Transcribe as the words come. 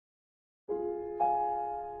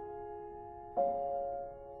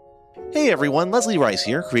Hey everyone, Leslie Rice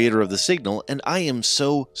here, creator of The Signal, and I am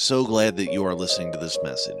so glad that you are listening to this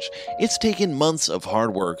message. It's taken months of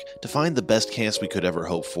hard work to find the best cast we could ever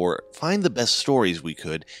hope for, find the best stories we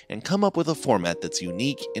could, and come up with a format that's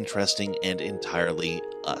unique, interesting, and entirely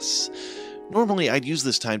us. Normally, I'd use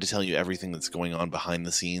this time to tell you everything that's going on behind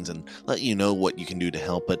the scenes and let you know what you can do to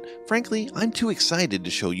help, but frankly, I'm too excited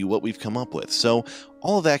to show you what we've come up with, so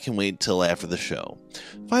all of that can wait till after the show.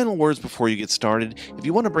 Final words before you get started: if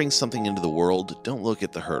you want to bring something into the world, don't look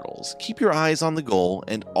at the hurdles. Keep your eyes on the goal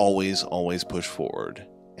and always push forward.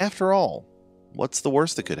 After all, what's the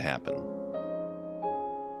worst that could happen?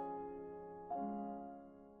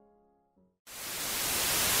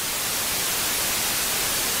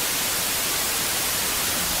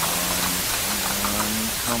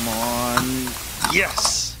 Come on.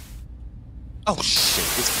 Yes! Oh shit,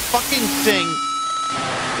 this fucking thing!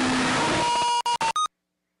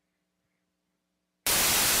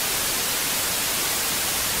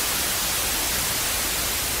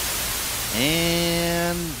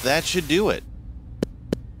 And that should do it.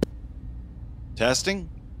 Testing?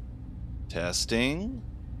 Testing?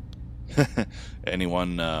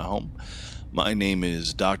 Anyone home? My name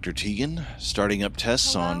is Dr. Teagan, starting up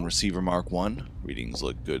tests on receiver Mark 1. Readings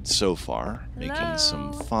look good so far. Hello? Making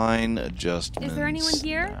some fine adjustments. Is there anyone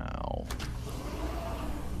here? Now.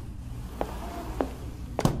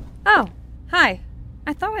 Oh, hi.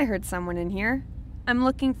 I thought I heard someone in here. I'm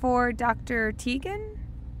looking for Dr. Teagan?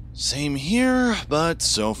 Same here, but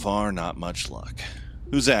so far not much luck.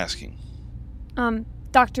 Who's asking?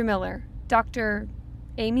 Dr. Miller. Dr.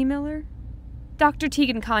 Amy Miller? Dr.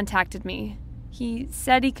 Teagan contacted me. He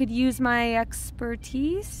said he could use my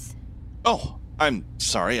expertise? Oh, I'm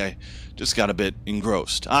sorry. I just got a bit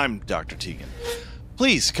engrossed. I'm Dr. Teagan.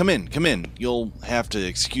 Please, come in. You'll have to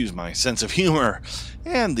excuse my sense of humor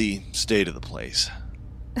and the state of the place.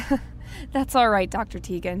 That's all right, Dr.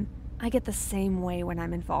 Teagan. I get the same way when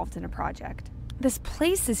I'm involved in a project. This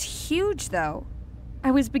place is huge, though. I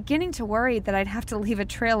was beginning to worry that I'd have to leave a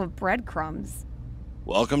trail of breadcrumbs.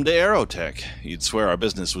 Welcome to Aerotech. You'd swear our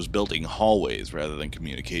business was building hallways rather than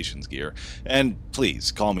communications gear. And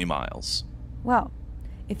please, call me Miles. Well,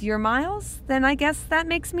 if you're Miles, then I guess that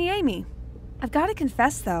makes me Amy. I've got to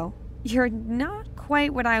confess, though, you're not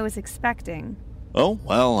quite what I was expecting. Oh,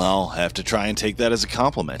 well, I'll have to try and take that as a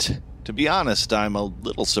compliment. To be honest, I'm a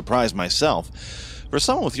little surprised myself. For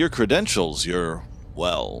someone with your credentials, you're,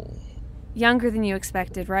 well... Younger than you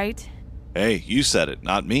expected, right? Hey, you said it,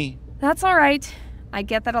 not me. That's all right. I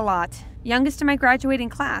get that a lot. Youngest in my graduating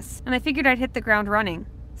class, and I figured I'd hit the ground running.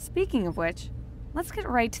 Speaking of which, let's get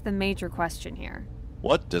right to the major question here.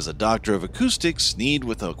 What does a doctor of acoustics need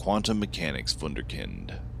with a quantum mechanics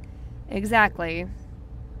wunderkind? Exactly.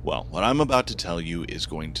 Well, what I'm about to tell you is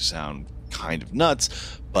going to sound kind of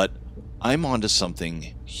nuts, but I'm onto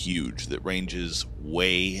something huge that ranges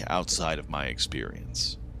way outside of my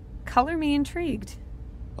experience. Color me intrigued.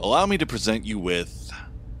 Allow me to present you with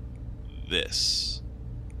this.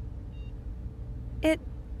 It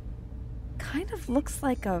kind of looks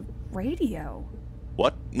like a radio.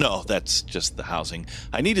 What? No, that's just the housing.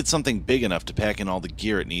 I needed something big enough to pack in all the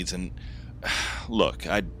gear it needs, and... Look,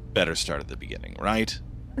 I'd better start at the beginning, right?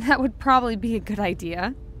 That would probably be a good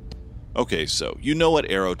idea. Okay, so you know what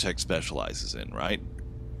Aerotech specializes in, right?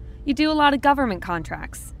 You do a lot of government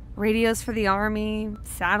contracts. Radios for the Army,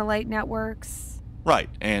 satellite networks. Right,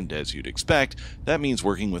 and as you'd expect, that means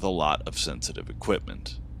working with a lot of sensitive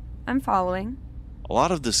equipment. I'm following. A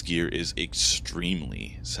lot of this gear is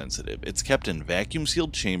extremely sensitive. It's kept in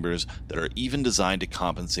vacuum-sealed chambers that are even designed to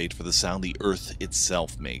compensate for the sound the Earth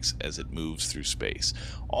itself makes as it moves through space.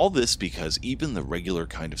 All this because even the regular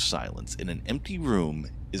kind of silence in an empty room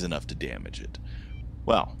is enough to damage it.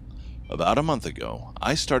 Well, about a month ago,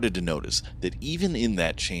 I started to notice that even in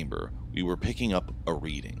that chamber, we were picking up a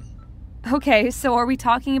reading. Okay, so are we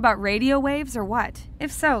talking about radio waves or what?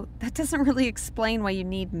 If so, that doesn't really explain why you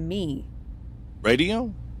need me.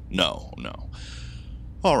 Radio? No.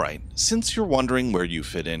 Alright, since you're wondering where you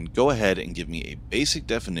fit in, go ahead and give me a basic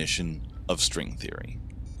definition of string theory.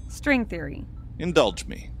 String theory. Indulge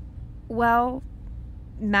me. Well,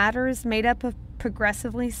 matter is made up of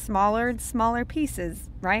progressively smaller and smaller pieces,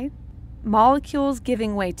 right? Molecules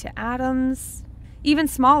giving way to atoms, even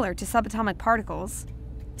smaller to subatomic particles.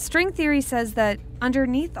 String theory says that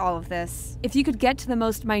underneath all of this, if you could get to the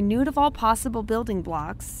most minute of all possible building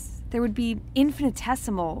blocks, there would be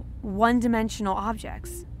infinitesimal, one-dimensional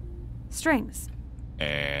objects. Strings.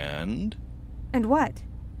 And? And what?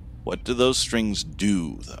 What do those strings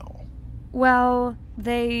do, though? Well,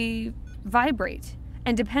 they vibrate.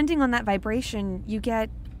 And depending on that vibration, you get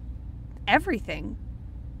everything.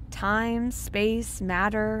 time, space,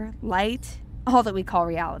 matter, light, all that we call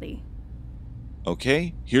reality.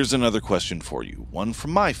 Okay, here's another question for you, one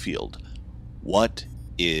from my field. What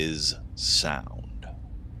is sound?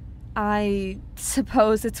 I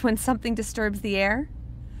suppose it's when something disturbs the air.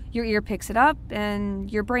 Your ear picks it up,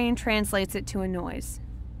 and your brain translates it to a noise.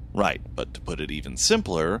 Right, but to put it even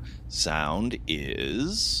simpler, sound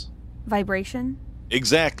is... Vibration?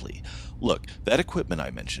 Exactly. Look, that equipment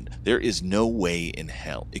I mentioned, there is no way in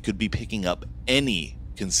hell it could be picking up any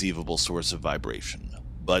conceivable source of vibration.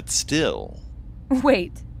 But still...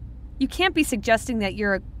 Wait, you can't be suggesting that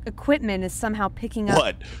your equipment is somehow picking up...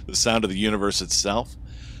 What? The sound of the universe itself?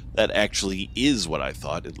 That actually is what I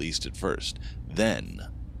thought, at least at first. Then,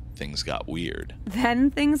 things got weird.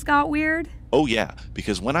 Then things got weird? Oh yeah,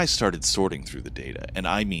 because when I started sorting through the data, and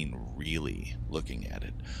I mean really looking at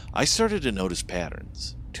it, I started to notice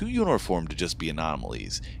patterns. Too uniform to just be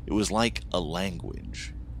anomalies. It was like a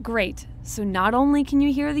language. Great. So not only can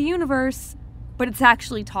you hear the universe, but it's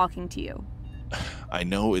actually talking to you. I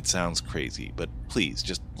know it sounds crazy, but please,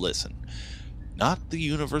 just listen. Not the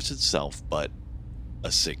universe itself, but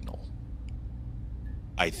a signal.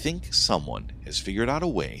 I think someone has figured out a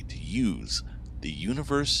way to use the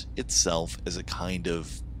universe itself as a kind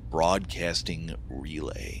of broadcasting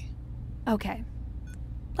relay. Okay.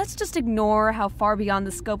 Let's just ignore how far beyond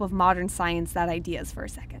the scope of modern science that idea is for a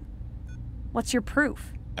second. What's your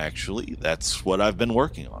proof? Actually, that's what I've been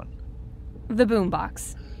working on. The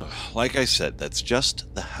boombox. Like I said, that's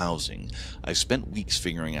just the housing. I spent weeks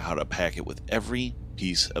figuring out how to pack it with every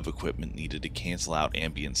piece of equipment needed to cancel out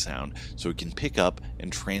ambient sound so it can pick up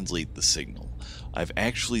and translate the signal. I've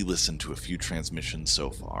actually listened to a few transmissions so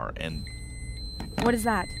far, and... What is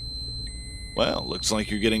that? Well, looks like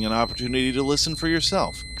you're getting an opportunity to listen for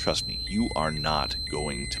yourself. Trust me, you are not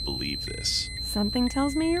going to believe this. Something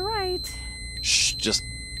tells me you're right. Shh, just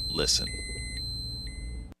listen.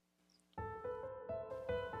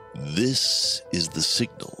 This is the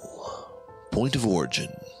signal. Point of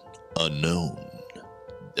origin, unknown.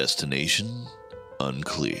 Destination,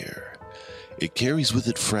 unclear. It carries with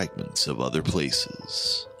it fragments of other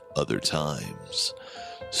places, other times,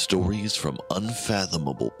 stories from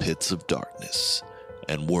unfathomable pits of darkness,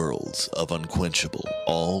 and worlds of unquenchable,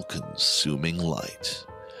 all-consuming light.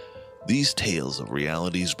 These tales of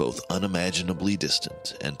realities both unimaginably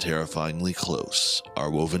distant and terrifyingly close are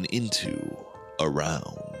woven into,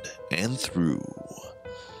 around, and through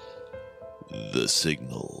the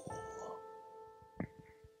signal.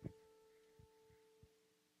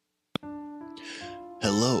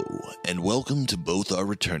 Hello, and welcome to both our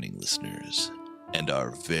returning listeners and our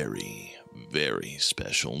very, very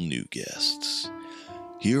special new guests.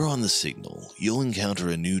 Here on The Signal, you'll encounter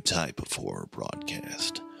a new type of horror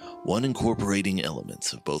broadcast, one incorporating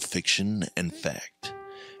elements of both fiction and fact,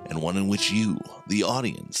 and one in which you, the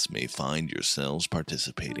audience, may find yourselves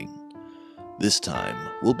participating. This time,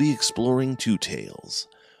 we'll be exploring two tales,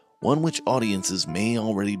 one which audiences may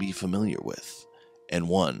already be familiar with, and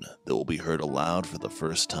one that will be heard aloud for the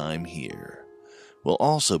first time here. We'll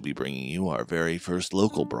also be bringing you our very first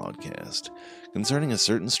local broadcast concerning a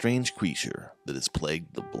certain strange creature that has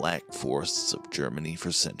plagued the black forests of Germany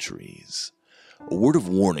for centuries. A word of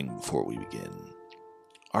warning before we begin.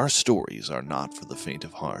 Our stories are not for the faint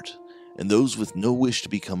of heart, and those with no wish to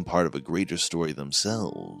become part of a greater story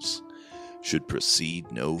themselves should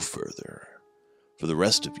proceed no further. For the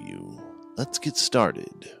rest of you, let's get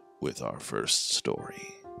started with our first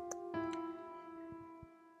story.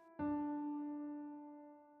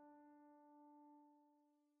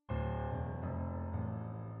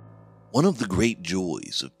 One of the great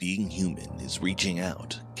joys of being human is reaching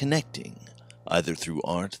out, connecting, either through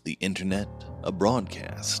art, the internet, a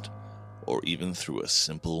broadcast, or even through a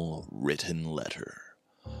simple written letter.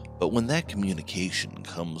 But when that communication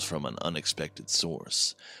comes from an unexpected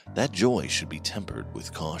source, that joy should be tempered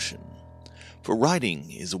with caution. For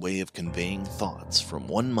writing is a way of conveying thoughts from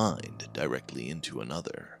one mind directly into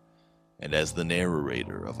another. And as the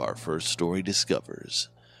narrator of our first story discovers,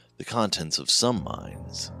 the contents of some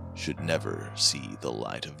minds should never see the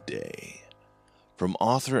light of day. From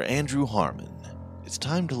author Andrew Harmon, it's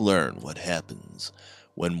time to learn what happens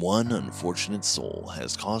when one unfortunate soul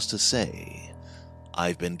has cause to say,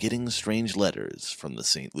 "I've been getting strange letters from the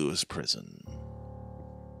St. Louis prison."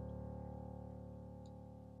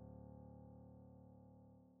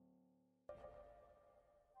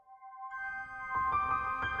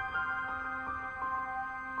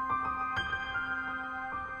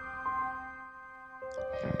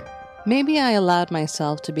 Maybe I allowed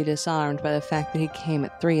myself to be disarmed by the fact that he came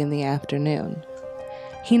at 3 in the afternoon.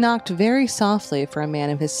 He knocked very softly for a man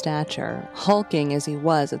of his stature, hulking as he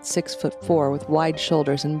was at 6'4" with wide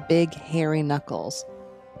shoulders and big, hairy knuckles.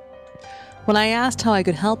 When I asked how I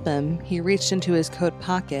could help him, he reached into his coat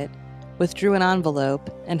pocket, withdrew an envelope,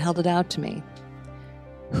 and held it out to me.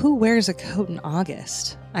 Who wears a coat in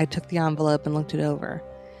August? I took the envelope and looked it over.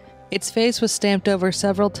 Its face was stamped over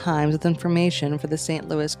several times with information for the St.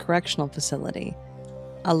 Louis Correctional Facility.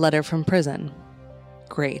 A letter from prison.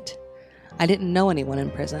 Great. I didn't know anyone in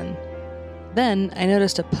prison. Then I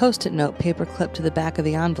noticed a post-it note paper-clipped to the back of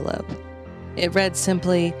the envelope. It read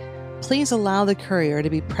simply, "Please allow the courier to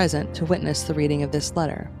be present to witness the reading of this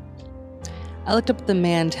letter." I looked up at the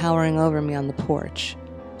man towering over me on the porch.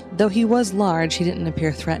 Though he was large, he didn't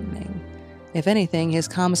appear threatening. If anything, his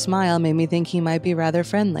calm smile made me think he might be rather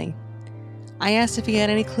friendly. I asked if he had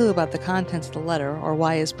any clue about the contents of the letter or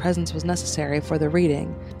why his presence was necessary for the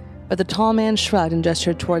reading, but the tall man shrugged and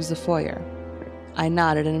gestured towards the foyer. I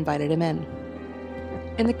nodded and invited him in.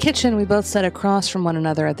 In the kitchen, we both sat across from one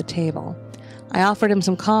another at the table. I offered him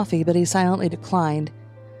some coffee, but he silently declined.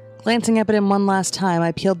 Glancing up at him one last time,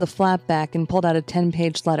 I peeled the flap back and pulled out a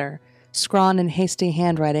 10-page letter, scrawled in hasty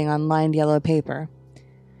handwriting on lined yellow paper.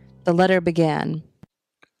 The letter began,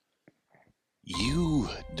 "You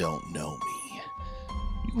don't know me.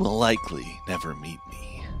 You will likely never meet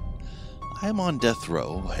me. I am on death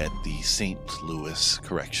row at the St. Louis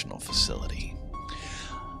Correctional Facility.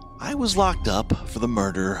 I was locked up for the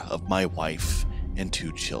murder of my wife and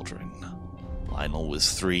 2 children. Lionel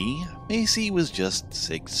was 3, Macy was just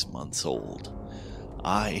 6 months old.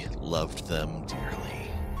 I loved them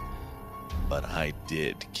dearly, but I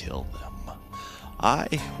did kill them. I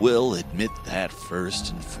will admit that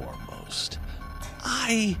first and foremost.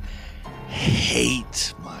 I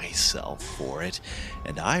hate myself for it,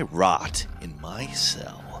 and I rot in my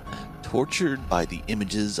cell, tortured by the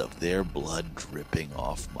images of their blood dripping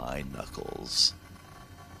off my knuckles.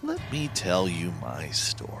 Let me tell you my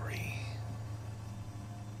story."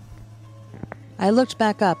 I looked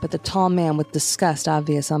back up at the tall man with disgust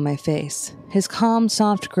obvious on my face. His calm,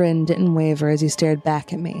 soft grin didn't waver as he stared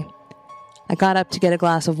back at me. I got up to get a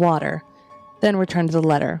glass of water, then returned to the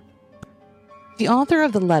letter. The author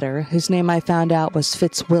of the letter, whose name I found out was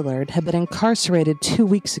Fitz Willard, had been incarcerated 2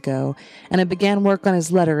 weeks ago, and had began work on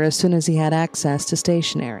his letter as soon as he had access to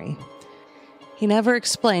stationery. He never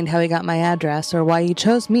explained how he got my address or why he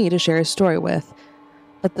chose me to share his story with,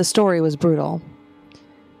 but the story was brutal.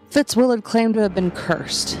 Fitz Willard claimed to have been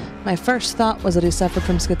cursed. My first thought was that he suffered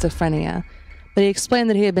from schizophrenia, but he explained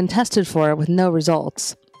that he had been tested for it with no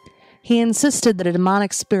results. He insisted that a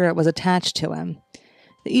demonic spirit was attached to him.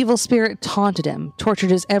 The evil spirit taunted him,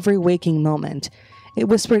 tortured his every waking moment. It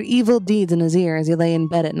whispered evil deeds in his ear as he lay in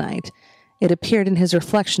bed at night. It appeared in his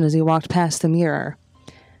reflection as he walked past the mirror.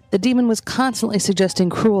 The demon was constantly suggesting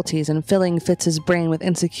cruelties and filling Fitz's brain with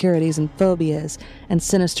insecurities and phobias and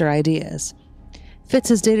sinister ideas.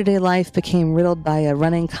 Fitz's day-to-day life became riddled by a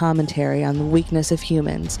running commentary on the weakness of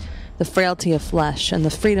humans, the frailty of flesh, and the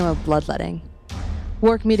freedom of bloodletting.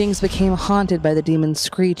 Work meetings became haunted by the demon's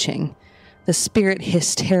screeching. The spirit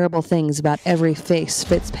hissed terrible things about every face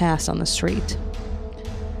Fitz passed on the street.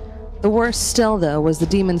 The worst still, though, was the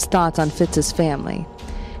demon's thoughts on Fitz's family.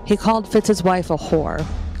 He called Fitz's wife a whore,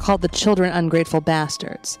 called the children ungrateful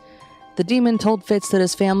bastards. The demon told Fitz that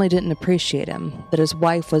his family didn't appreciate him, that his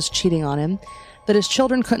wife was cheating on him, that his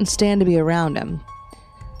children couldn't stand to be around him,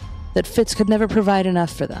 that Fitz could never provide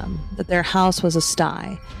enough for them, that their house was a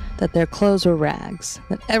sty, that their clothes were rags,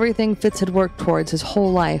 that everything Fitz had worked towards his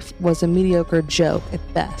whole life was a mediocre joke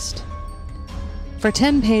at best. For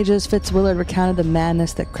 10 pages, Fitz Willard recounted the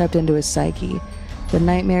madness that crept into his psyche, the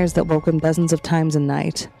nightmares that woke him dozens of times a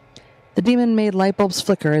night. The demon made light bulbs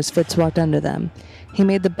flicker as Fitz walked under them. He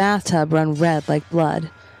made the bathtub run red like blood.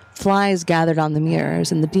 Flies gathered on the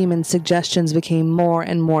mirrors, and the demon's suggestions became more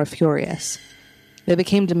and more furious. They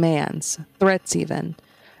became demands, threats even,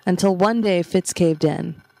 until one day Fitz caved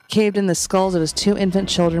in the skulls of his 2 infant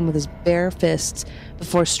children with his bare fists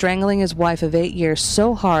before strangling his wife of 8 years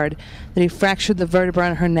so hard that he fractured the vertebra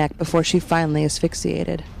in her neck before she finally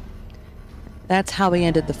asphyxiated. That's how he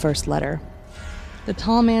ended the first letter. The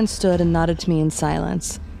tall man stood and nodded to me in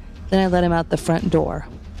silence. Then I let him out the front door.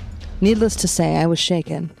 Needless to say, I was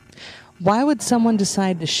shaken. Why would someone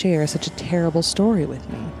decide to share such a terrible story with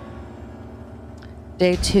me?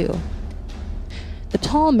 Day 2. The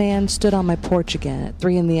tall man stood on my porch again at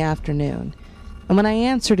 3 p.m, and when I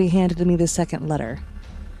answered, he handed me the second letter.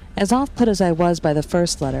 As off-put as I was by the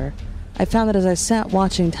first letter, I found that as I sat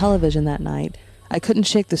watching television that night, I couldn't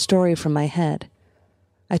shake the story from my head.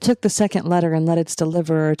 I took the second letter and led its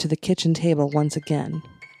deliverer to the kitchen table once again.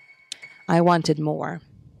 I wanted more.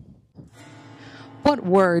 What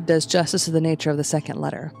word does justice to the nature of the second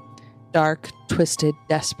letter? Dark, twisted,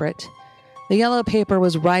 desperate. The yellow paper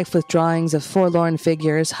was rife with drawings of forlorn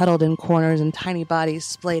figures huddled in corners and tiny bodies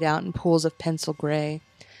splayed out in pools of pencil gray.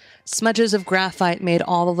 Smudges of graphite made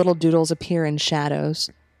all the little doodles appear in shadows.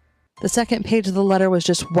 The second page of the letter was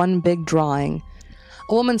just one big drawing.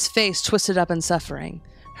 A woman's face twisted up in suffering,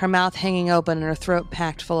 her mouth hanging open and her throat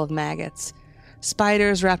packed full of maggots.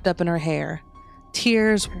 Spiders wrapped up in her hair.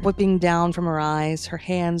 Tears whipping down from her eyes, her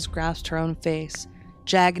hands grasped her own face.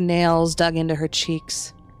 Jagged nails dug into her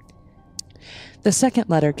cheeks. The second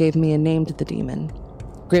letter gave me a name to the demon.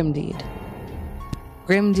 Grimdeed.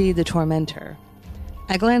 Grimdeed the Tormentor.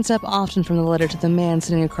 I glanced up often from the letter to the man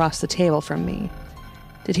sitting across the table from me.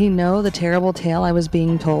 Did he know the terrible tale I was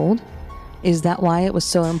being told? Is that why it was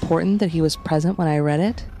so important that he was present when I read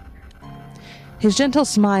it? His gentle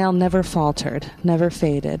smile never faltered, never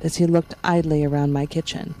faded, as he looked idly around my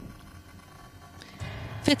kitchen.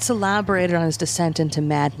 Fitz elaborated on his descent into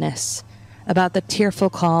madness, about the tearful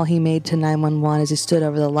call he made to 911 as he stood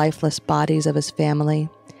over the lifeless bodies of his family.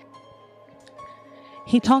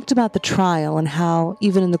 He talked about the trial and how,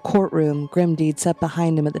 even in the courtroom, Grimdeed sat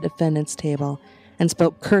behind him at the defendant's table and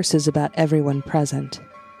spoke curses about everyone present.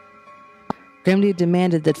 Grimdeed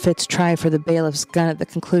demanded that Fitz try for the bailiff's gun at the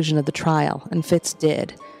conclusion of the trial, and Fitz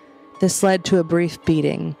did. This led to a brief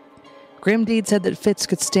beating. Grimdeed said that Fitz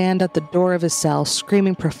could stand at the door of his cell,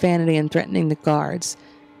 screaming profanity and threatening the guards.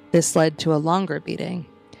 This led to a longer beating.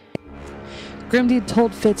 Grimdeed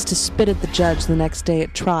told Fitz to spit at the judge the next day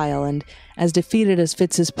at trial, and as defeated as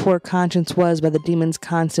Fitz's poor conscience was by the demon's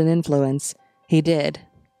constant influence, he did.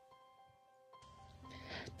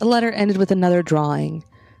 The letter ended with another drawing.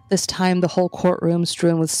 This time the whole courtroom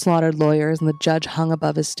strewn with slaughtered lawyers and the judge hung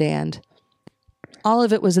above his stand. All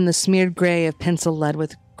of it was in the smeared gray of pencil lead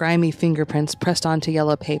with grimy fingerprints pressed onto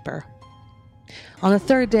yellow paper. On the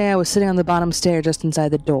third day, I was sitting on the bottom stair just inside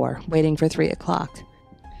the door, waiting for 3 o'clock.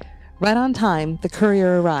 Right on time, the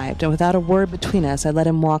courier arrived, and without a word between us, I let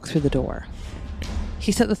him walk through the door.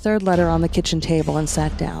 He set the third letter on the kitchen table and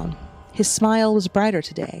sat down. His smile was brighter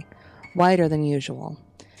today, wider than usual.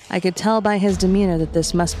 I could tell by his demeanor that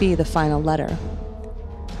this must be the final letter.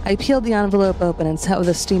 I peeled the envelope open and sat with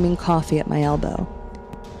a steaming coffee at my elbow.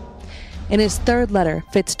 In his third letter,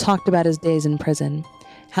 Fitz talked about his days in prison,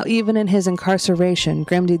 how even in his incarceration,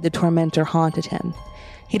 Grimdeed the Tormentor haunted him.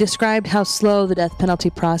 He described how slow the death penalty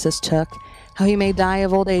process took, how he may die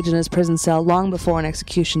of old age in his prison cell long before an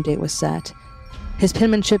execution date was set. His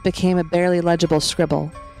penmanship became a barely legible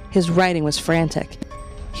scribble. His writing was frantic.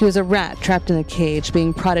 He was a rat trapped in a cage,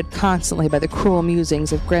 being prodded constantly by the cruel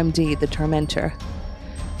musings of Grimdeed the Tormentor.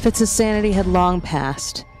 Fitz's sanity had long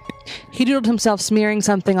passed. He doodled himself smearing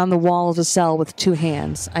something on the wall of the cell with 2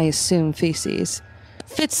 hands, I assume feces.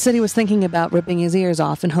 Fitz said he was thinking about ripping his ears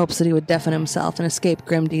off in hopes that he would deafen himself and escape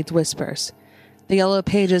Grimdeed's whispers. The yellow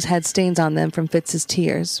pages had stains on them from Fitz's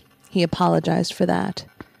tears. He apologized for that.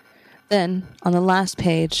 Then, on the last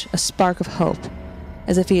page, a spark of hope.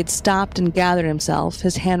 As if he had stopped and gathered himself,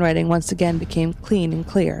 his handwriting once again became clean and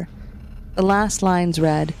clear. The last lines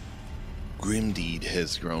read, Grimdeed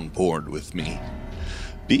has grown bored with me.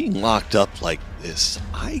 Being locked up like this,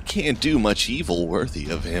 I can't do much evil worthy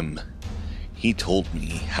of him. He told me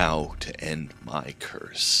how to end my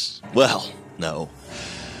curse. Well, no.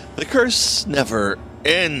 The curse never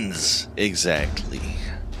ends exactly.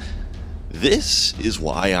 This is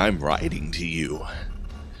why I'm writing to you.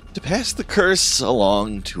 To pass the curse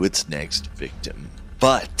along to its next victim.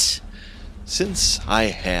 But since I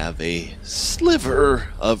have a sliver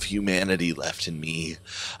of humanity left in me,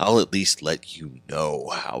 I'll at least let you know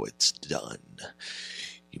how it's done.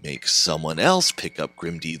 You make someone else pick up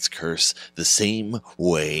Grimdeed's curse the same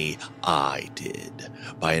way I did,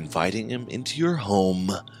 by inviting him into your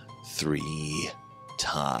home 3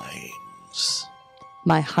 times.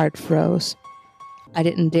 My heart froze. I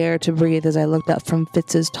didn't dare to breathe as I looked up from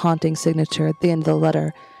Fitz's taunting signature at the end of the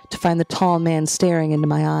letter to find the tall man staring into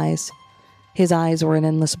my eyes. His eyes were an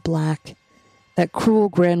endless black. That cruel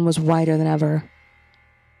grin was wider than ever.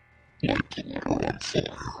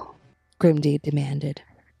 Grimdeed demanded.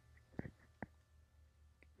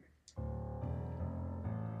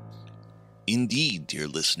 Indeed, dear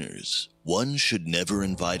listeners, one should never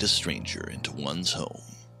invite a stranger into one's home.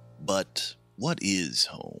 But what is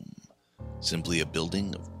home? Simply a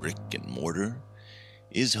building of brick and mortar?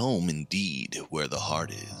 Is home indeed where the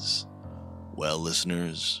heart is? Well,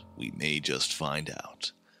 listeners, we may just find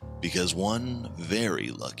out, because one very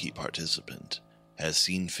lucky participant has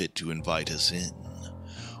seen fit to invite us in.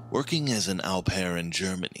 Working as an au pair in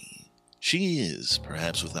Germany, She is,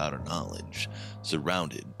 perhaps without her knowledge,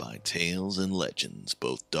 surrounded by tales and legends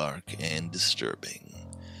both dark and disturbing.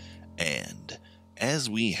 And,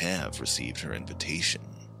 as we have received her invitation,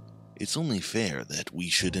 it's only fair that we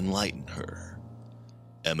should enlighten her.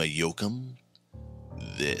 Emma Yoakum,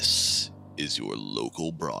 this is your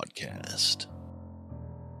local broadcast.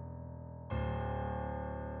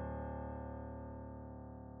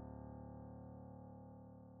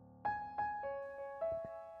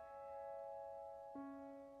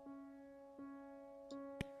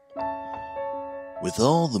 With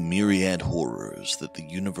all the myriad horrors that the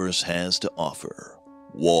universe has to offer,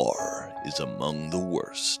 war is among the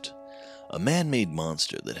worst. A man-made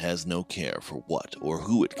monster that has no care for what or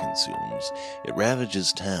who it consumes. It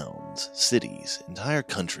ravages towns, cities, entire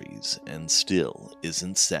countries, and still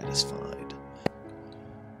isn't satisfied.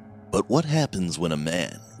 But what happens when a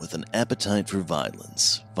man with an appetite for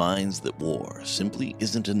violence finds that war simply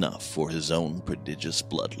isn't enough for his own prodigious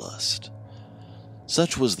bloodlust?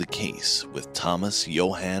 Such was the case with Thomas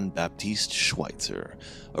Johann Baptist Schweitzer,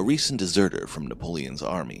 a recent deserter from Napoleon's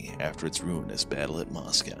army after its ruinous battle at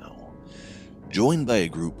Moscow. Joined by a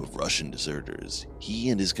group of Russian deserters, he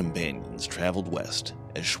and his companions traveled west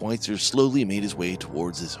as Schweitzer slowly made his way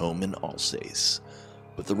towards his home in Alsace.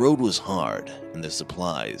 But the road was hard and their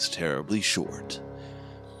supplies terribly short.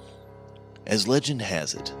 As legend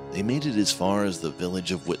has it, they made it as far as the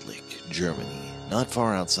village of Wittlich, Germany, not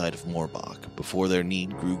far outside of Moorbach, before their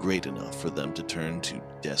need grew great enough for them to turn to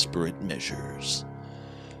desperate measures.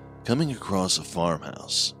 Coming across a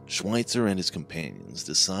farmhouse, Schweitzer and his companions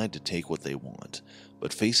decide to take what they want,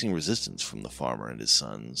 but facing resistance from the farmer and his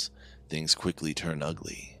sons, things quickly turn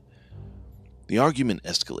ugly. The argument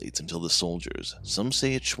escalates until the soldiers, some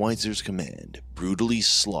say at Schweitzer's command, brutally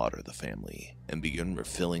slaughter the family and begin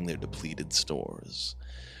refilling their depleted stores.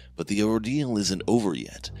 But the ordeal isn't over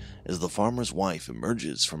yet, as the farmer's wife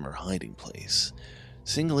emerges from her hiding place.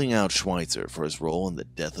 Singling out Schweitzer for his role in the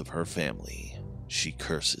death of her family, she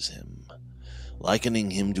curses him.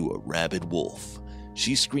 Likening him to a rabid wolf,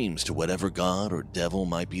 she screams to whatever god or devil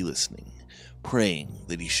might be listening, praying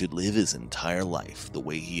that he should live his entire life the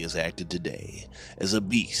way he has acted today, as a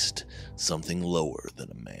beast, something lower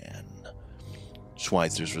than a man.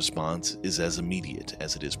 Schweitzer's response is as immediate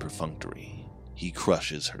as it is perfunctory. He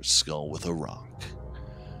crushes her skull with a rock.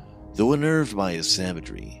 Though unnerved by his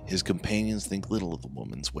savagery, his companions think little of the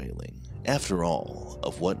woman's wailing. After all,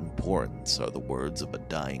 of what importance are the words of a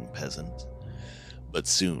dying peasant? But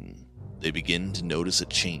soon, they begin to notice a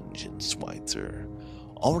change in Schweitzer.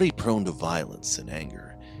 Already prone to violence and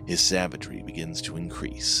anger, his savagery begins to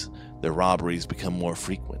increase. Their robberies become more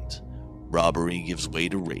frequent. Robbery gives way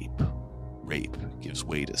to rape. Rape gives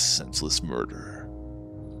way to senseless murder.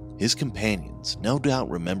 His companions, no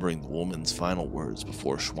doubt remembering the woman's final words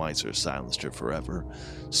before Schweitzer silenced her forever,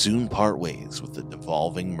 soon part ways with the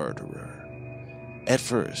devolving murderer. At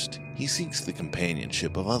first, he seeks the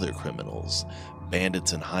companionship of other criminals,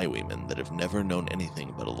 bandits and highwaymen that have never known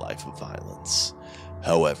anything but a life of violence.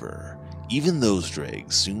 However, even those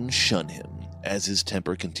dregs soon shun him as his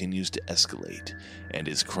temper continues to escalate and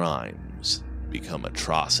his crimes become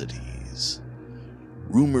atrocities.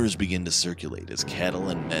 Rumors begin to circulate as cattle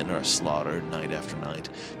and men are slaughtered night after night,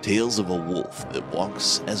 tales of a wolf that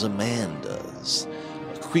walks as a man does,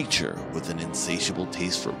 a creature with an insatiable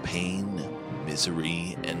taste for pain,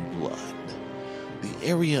 misery, and blood. The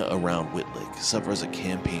area around Wittlich suffers a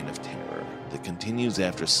campaign of terror that continues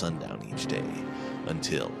after sundown each day,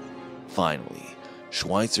 until, finally,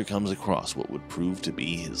 Schweitzer comes across what would prove to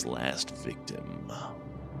be his last victim.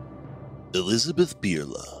 Elizabeth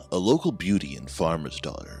Bierla, a local beauty and farmer's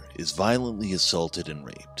daughter, is violently assaulted and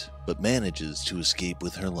raped, but manages to escape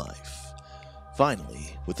with her life.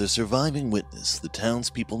 Finally, with a surviving witness, the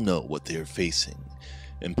townspeople know what they are facing,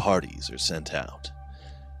 and parties are sent out.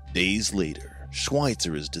 Days later,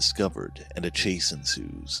 Schweitzer is discovered and a chase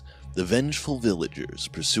ensues, the vengeful villagers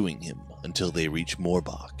pursuing him until they reach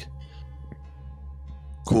Moorbach.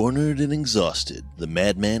 Cornered and exhausted, the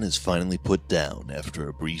madman is finally put down after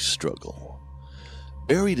a brief struggle.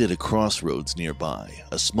 Buried at a crossroads nearby,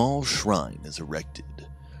 a small shrine is erected,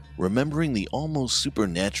 remembering the almost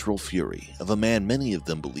supernatural fury of a man many of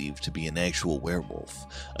them believed to be an actual werewolf.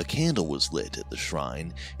 A candle was lit at the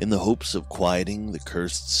shrine in the hopes of quieting the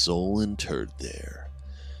cursed soul interred there.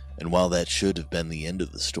 And while that should have been the end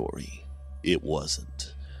of the story, it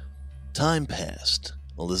wasn't. Time passed.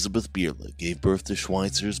 Elizabeth Bierla gave birth to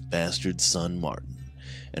Schweitzer's bastard son Martin,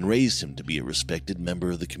 and raised him to be a respected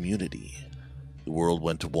member of the community. The world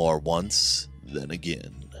went to war once, then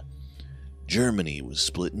again. Germany was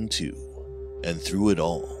split in two, and through it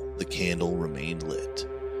all, the candle remained lit.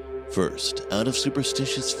 First, out of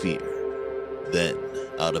superstitious fear, then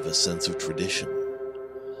out of a sense of tradition.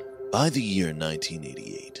 By the year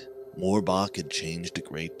 1988, Moorbach had changed a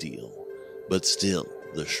great deal, but still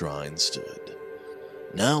the shrine stood.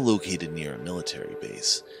 Now located near a military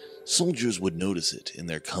base, soldiers would notice it in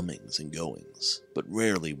their comings and goings, but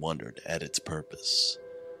rarely wondered at its purpose.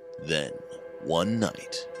 Then, one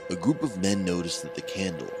night, a group of men noticed that the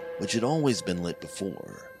candle, which had always been lit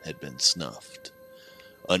before, had been snuffed.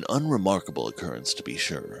 An unremarkable occurrence to be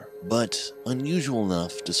sure, but unusual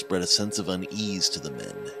enough to spread a sense of unease to the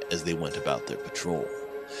men as they went about their patrol.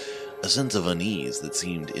 A sense of unease that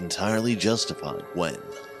seemed entirely justified when,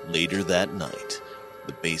 later that night,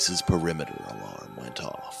 the base's perimeter alarm went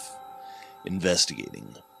off.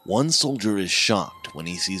 Investigating, one soldier is shocked when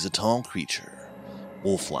he sees a tall creature,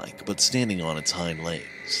 wolf-like but standing on its hind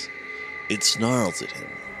legs. It snarls at him,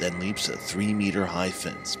 then leaps a 3-meter-high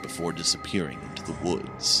fence before disappearing into the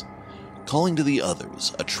woods. Calling to the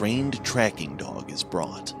others, a trained tracking dog is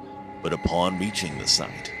brought, but upon reaching the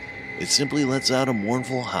site, it simply lets out a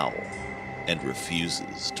mournful howl and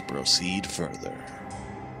refuses to proceed further.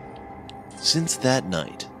 Since that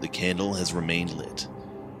night, the candle has remained lit,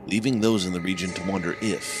 leaving those in the region to wonder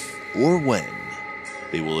if, or when,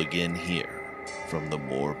 they will again hear from the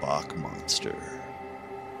Moorbach monster.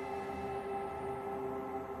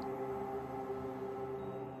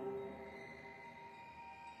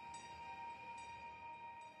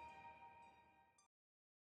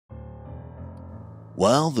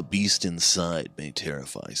 While the beast inside may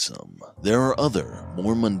terrify some, there are other,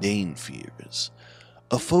 more mundane fears.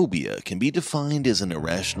 A phobia can be defined as an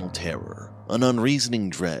irrational terror, an unreasoning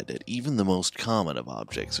dread at even the most common of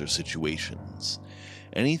objects or situations.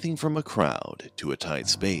 Anything from a crowd, to a tight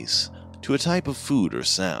space, to a type of food or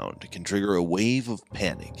sound can trigger a wave of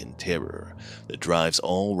panic and terror that drives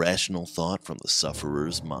all rational thought from the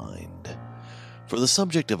sufferer's mind. For the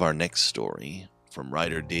subject of our next story, from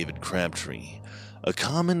writer David Crabtree, a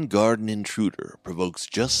common garden intruder provokes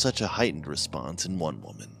just such a heightened response in one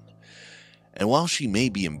woman. And while she may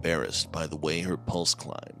be embarrassed by the way her pulse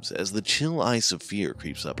climbs as the chill ice of fear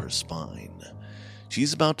creeps up her spine,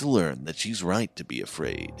 she's about to learn that she's right to be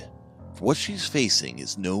afraid. For what she's facing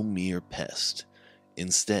is no mere pest.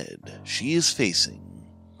 Instead, she is facing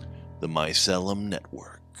the Mycellum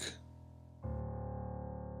Network.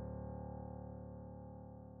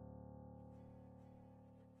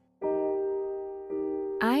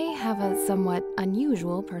 I have a somewhat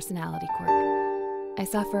unusual personality quirk. I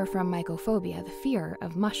suffer from mycophobia, the fear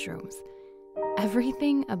of mushrooms.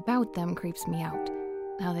 Everything about them creeps me out.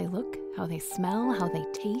 How they look, how they smell, how they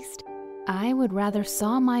taste. I would rather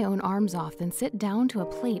saw my own arms off than sit down to a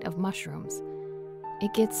plate of mushrooms.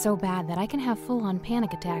 It gets so bad that I can have full-on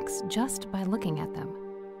panic attacks just by looking at them.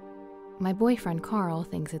 My boyfriend Carl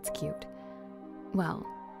thinks it's cute. Well,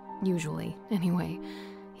 usually, anyway.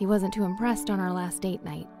 He wasn't too impressed on our last date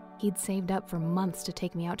night. He'd saved up for months to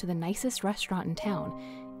take me out to the nicest restaurant in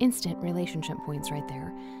town. Instant relationship points right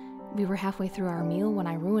there. We were halfway through our meal when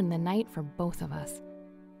I ruined the night for both of us.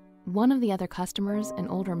 One of the other customers, an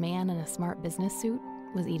older man in a smart business suit,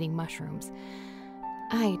 was eating mushrooms.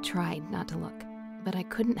 I tried not to look, but I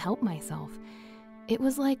couldn't help myself. It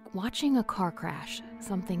was like watching a car crash,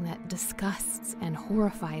 something that disgusts and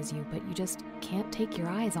horrifies you, but you just can't take your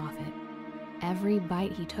eyes off it. Every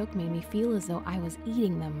bite he took made me feel as though I was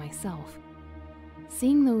eating them myself.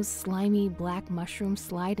 Seeing those slimy black mushrooms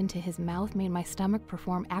slide into his mouth made my stomach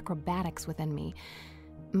perform acrobatics within me.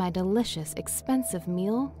 My delicious, expensive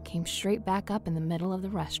meal came straight back up in the middle of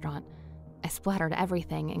the restaurant. I splattered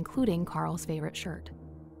everything, including Carl's favorite shirt.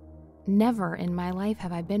 Never in my life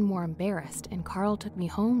have I been more embarrassed, and Carl took me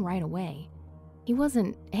home right away. He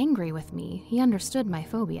wasn't angry with me. He understood my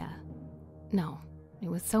phobia. No. It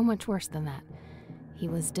was so much worse than that. He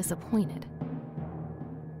was disappointed.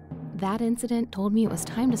 That incident told me it was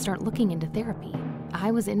time to start looking into therapy. I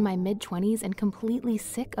was in my mid-20s and completely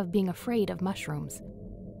sick of being afraid of mushrooms.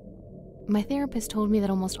 My therapist told me that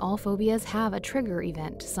almost all phobias have a trigger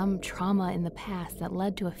event, some trauma in the past that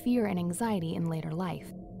led to a fear and anxiety in later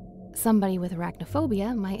life. Somebody with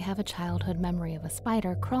arachnophobia might have a childhood memory of a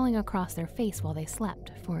spider crawling across their face while they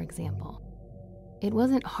slept, for example. It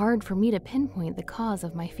wasn't hard for me to pinpoint the cause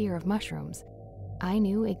of my fear of mushrooms. I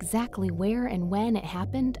knew exactly where and when it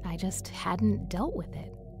happened, I just hadn't dealt with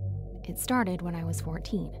it. It started when I was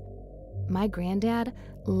 14. My granddad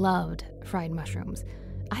loved fried mushrooms.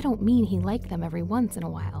 I don't mean he liked them every once in a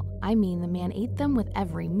while. I mean the man ate them with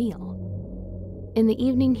every meal. In the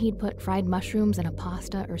evening, he'd put fried mushrooms in a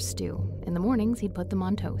pasta or stew. In the mornings, he'd put them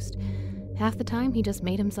on toast. Half the time, he just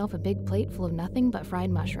made himself a big plate full of nothing but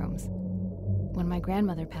fried mushrooms. When my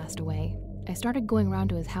grandmother passed away, I started going around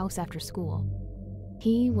to his house after school.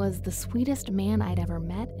 He was the sweetest man I'd ever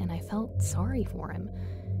met, and I felt sorry for him.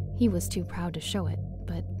 He was too proud to show it,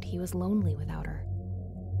 but he was lonely without her.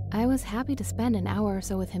 I was happy to spend an hour or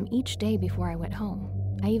so with him each day before I went home.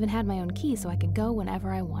 I even had my own key so I could go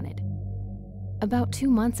whenever I wanted. About 2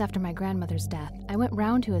 months after my grandmother's death, I went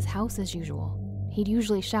round to his house as usual. He'd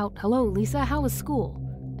usually shout, "Hello, Lisa, how was school?"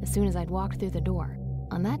 as soon as I'd walked through the door.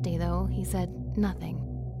 On that day, though, he said nothing.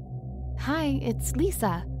 "Hi, it's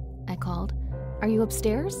Lisa," I called. "Are you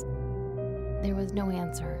upstairs?" There was no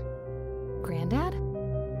answer. "Granddad?"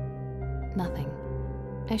 Nothing.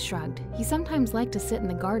 I shrugged. He sometimes liked to sit in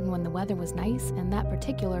the garden when the weather was nice, and that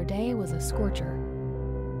particular day was a scorcher.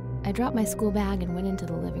 I dropped my school bag and went into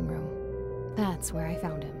the living room. That's where I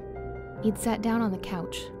found him. He'd sat down on the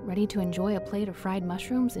couch, ready to enjoy a plate of fried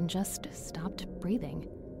mushrooms, and just stopped breathing.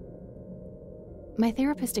 My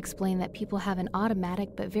therapist explained that people have an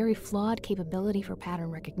automatic but very flawed capability for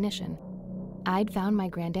pattern recognition. I'd found my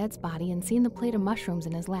granddad's body and seen the plate of mushrooms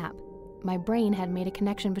in his lap. My brain had made a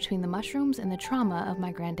connection between the mushrooms and the trauma of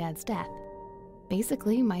my granddad's death.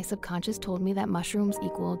 Basically, my subconscious told me that mushrooms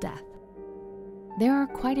equal death. There are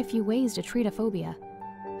quite a few ways to treat a phobia.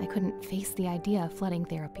 I couldn't face the idea of flooding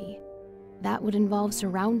therapy. That would involve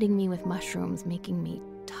surrounding me with mushrooms, making me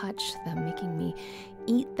touch them, making me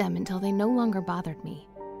eat them until they no longer bothered me.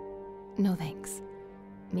 No thanks.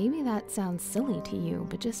 Maybe that sounds silly to you,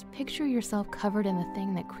 but just picture yourself covered in the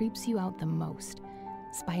thing that creeps you out the most.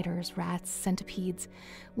 Spiders, rats, centipedes,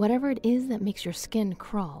 whatever it is that makes your skin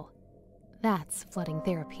crawl. That's flooding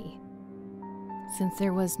therapy. Since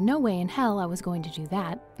there was no way in hell I was going to do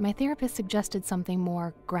that, my therapist suggested something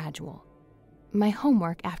more gradual. My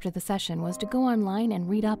homework after the session was to go online and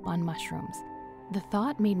read up on mushrooms. The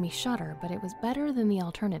thought made me shudder, but it was better than the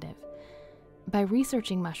alternative. By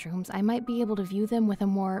researching mushrooms, I might be able to view them with a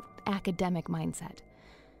more academic mindset.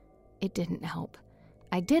 It didn't help.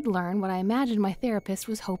 I did learn what I imagined my therapist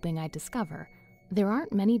was hoping I'd discover. There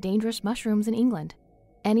aren't many dangerous mushrooms in England.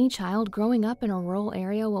 Any child growing up in a rural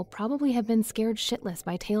area will probably have been scared shitless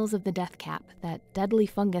by tales of the death cap, that deadly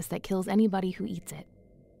fungus that kills anybody who eats it.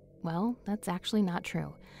 Well, that's actually not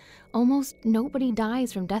true. Almost nobody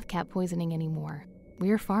dies from death cap poisoning anymore.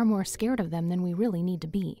 We're far more scared of them than we really need to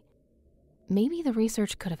be. Maybe the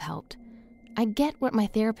research could have helped. I get what my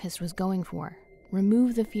therapist was going for.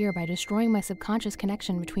 Remove the fear by destroying my subconscious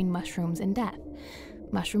connection between mushrooms and death.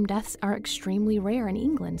 Mushroom deaths are extremely rare in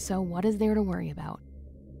England, so what is there to worry about?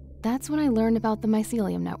 That's when I learned about the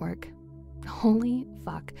Mycellum Network. Holy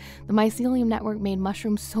fuck, the Mycellum Network made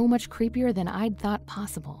mushrooms so much creepier than I'd thought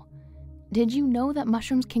possible. Did you know that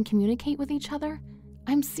mushrooms can communicate with each other?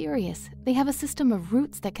 I'm serious. They have a system of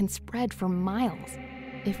roots that can spread for miles.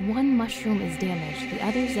 If one mushroom is damaged, the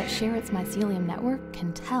others that share its Mycellum network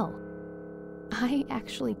can tell. I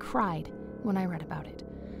actually cried when I read about it.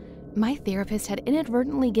 My therapist had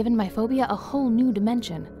inadvertently given my phobia a whole new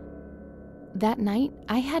dimension. That night,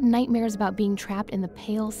 I had nightmares about being trapped in the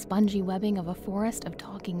pale, spongy webbing of a forest of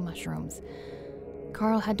talking mushrooms.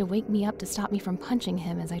 Carl had to wake me up to stop me from punching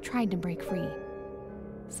him as I tried to break free.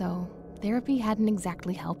 So, therapy hadn't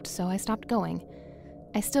exactly helped, so I stopped going.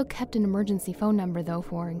 I still kept an emergency phone number, though,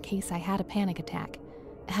 for in case I had a panic attack.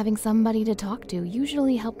 Having somebody to talk to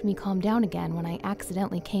usually helped me calm down again when I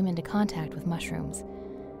accidentally came into contact with mushrooms.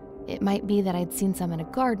 It might be that I'd seen some in a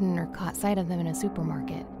garden or caught sight of them in a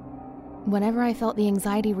supermarket. Whenever I felt the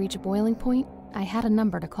anxiety reach a boiling point, I had a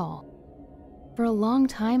number to call. For a long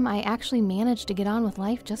time, I actually managed to get on with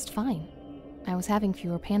life just fine. I was having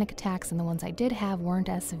fewer panic attacks, and the ones I did have weren't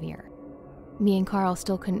as severe. Me and Carl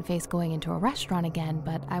still couldn't face going into a restaurant again,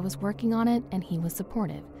 but I was working on it, and he was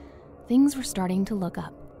supportive. Things were starting to look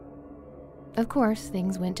up. Of course,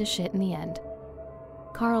 things went to shit in the end.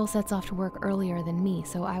 Carl sets off to work earlier than me,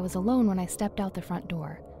 so I was alone when I stepped out the front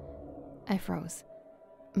door. I froze.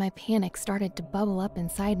 My panic started to bubble up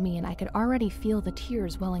inside me, and I could already feel the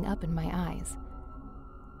tears welling up in my eyes.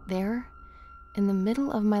 There, in the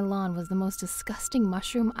middle of my lawn, was the most disgusting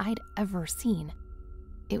mushroom I'd ever seen.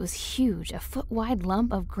 It was huge, a foot-wide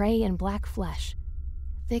lump of gray and black flesh.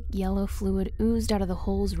 Thick yellow fluid oozed out of the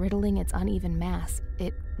holes riddling its uneven mass.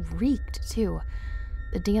 It reeked, too.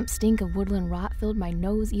 The damp stink of woodland rot filled my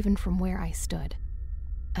nose even from where I stood.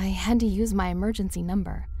 I had to use my emergency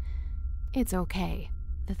number. "It's okay,"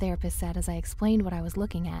 the therapist said as I explained what I was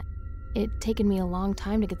looking at. It'd taken me a long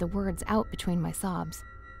time to get the words out between my sobs.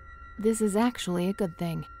 "This is actually a good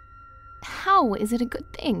thing." "How is it a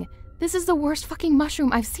good thing? This is the worst fucking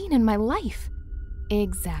mushroom I've seen in my life."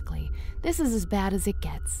 "Exactly. This is as bad as it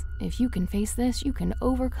gets. If you can face this, you can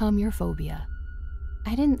overcome your phobia."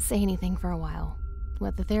 I didn't say anything for a while.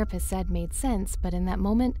 What the therapist said made sense, but in that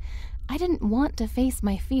moment, I didn't want to face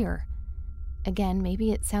my fear. Again,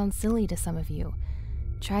 maybe it sounds silly to some of you.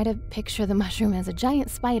 Try to picture the mushroom as a giant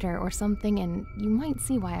spider or something, and you might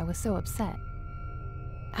see why I was so upset.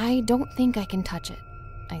 I don't think I can touch it,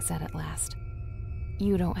 I said at last.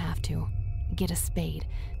 You don't have to. Get a spade,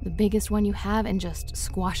 the biggest one you have, and just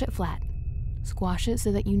squash it flat. Squash it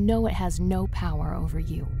so that you know it has no power over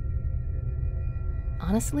you.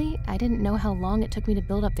 Honestly, I didn't know how long it took me to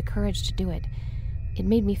build up the courage to do it. It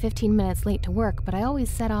made me 15 minutes late to work, but I always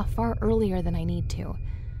set off far earlier than I need to.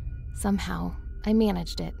 Somehow, I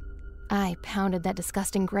managed it. I pounded that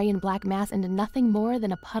disgusting gray and black mass into nothing more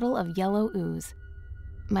than a puddle of yellow ooze.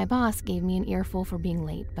 My boss gave me an earful for being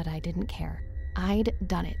late, but I didn't care. I'd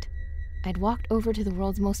done it. I'd walked over to the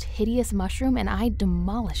world's most hideous mushroom and I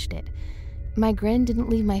demolished it. My grin didn't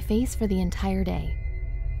leave my face for the entire day.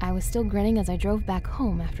 I was still grinning as I drove back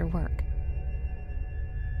home after work.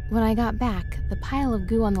 When I got back, the pile of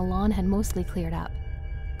goo on the lawn had mostly cleared up.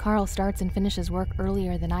 Carl starts and finishes work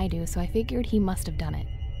earlier than I do, so I figured he must have done it.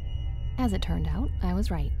 As it turned out, I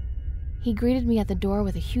was right. He greeted me at the door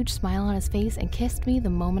with a huge smile on his face and kissed me the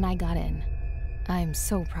moment I got in. I'm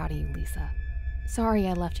so proud of you, Lisa. Sorry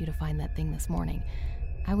I left you to find that thing this morning.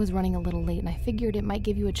 I was running a little late and I figured it might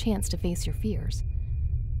give you a chance to face your fears.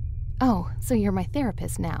 Oh, so you're my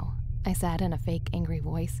therapist now, I said in a fake angry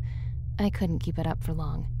voice. I couldn't keep it up for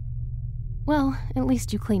long. Well, at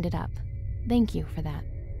least you cleaned it up. Thank you for that.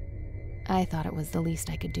 I thought it was the least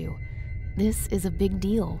I could do. This is a big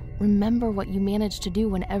deal. Remember what you managed to do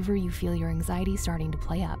whenever you feel your anxiety starting to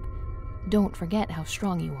play up. Don't forget how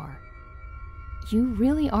strong you are. You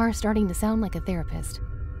really are starting to sound like a therapist.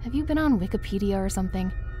 Have you been on Wikipedia or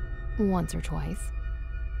something? Once or twice.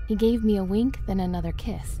 He gave me a wink, then another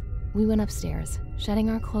kiss. We went upstairs, shedding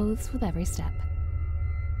our clothes with every step.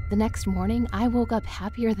 The next morning, I woke up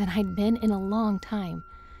happier than I'd been in a long time.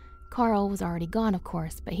 Carl was already gone, of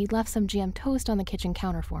course, but he'd left some jam toast on the kitchen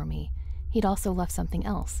counter for me. He'd also left something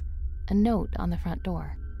else, a note on the front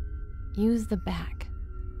door. Use the back.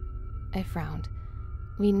 I frowned.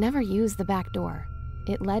 We never used the back door.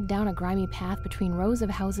 It led down a grimy path between rows of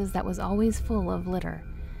houses that was always full of litter.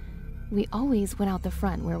 We always went out the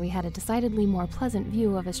front where we had a decidedly more pleasant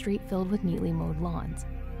view of a street filled with neatly mowed lawns.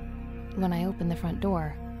 When I opened the front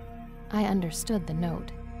door, I understood the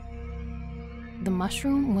note. The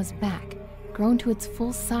mushroom was back, grown to its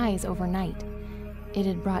full size overnight. It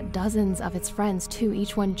had brought dozens of its friends too,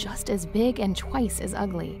 each one just as big and twice as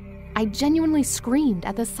ugly. I genuinely screamed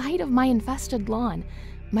at the sight of my infested lawn.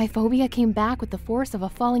 My phobia came back with the force of a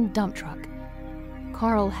falling dump truck.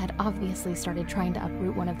 Carl had obviously started trying to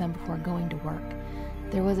uproot one of them before going to work.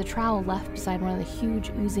 There was a trowel left beside one of the huge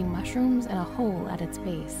oozing mushrooms and a hole at its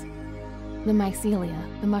base. The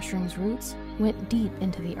mycelia, the mushroom's roots, went deep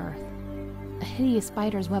into the earth. A hideous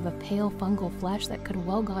spider's web of pale fungal flesh that could have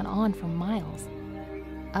well gone on for miles.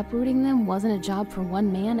 Uprooting them wasn't a job for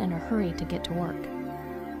one man in a hurry to get to work.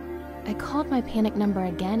 I called my panic number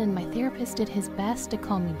again and my therapist did his best to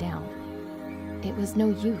calm me down. It was no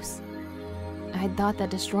use. I'd thought that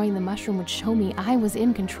destroying the mushroom would show me I was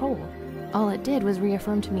in control. All it did was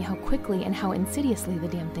reaffirm to me how quickly and how insidiously the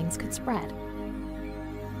damn things could spread.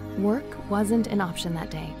 Work wasn't an option that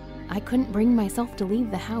day. I couldn't bring myself to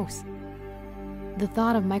leave the house. The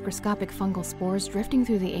thought of microscopic fungal spores drifting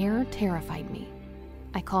through the air terrified me.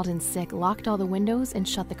 I called in sick, locked all the windows, and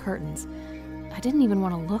shut the curtains. I didn't even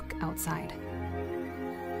want to look outside.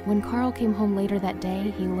 When Carl came home later that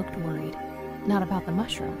day, he looked worried. Not about the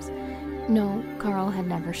mushrooms. No, Carl had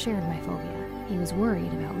never shared my phobia. He was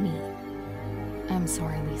worried about me. I'm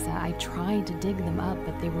sorry, Lisa. I tried to dig them up,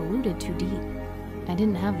 but they were rooted too deep. I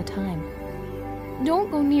didn't have the time.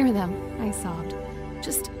 Don't go near them, I sobbed.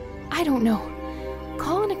 Just, I don't know.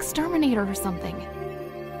 Call an exterminator or something.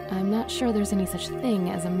 I'm not sure there's any such thing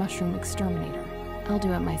as a mushroom exterminator. I'll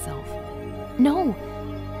do it myself. No!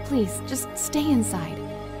 Please, just stay inside.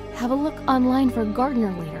 Have a look online for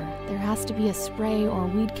gardener later. There has to be a spray or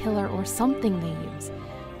weed killer or something they use.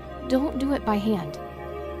 Don't do it by hand.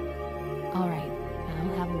 All right,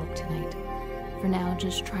 I'll have a look tonight. For now,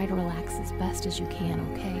 just try to relax as best as you can,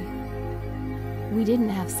 okay? We didn't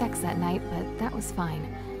have sex that night, but that was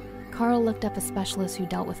fine. Carl looked up a specialist who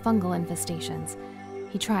dealt with fungal infestations.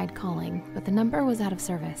 He tried calling, but the number was out of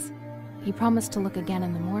service. He promised to look again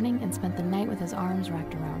in the morning and spent the night with his arms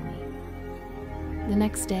wrapped around me. The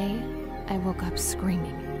next day, I woke up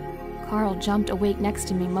screaming. Carl jumped awake next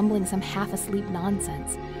to me, mumbling some half-asleep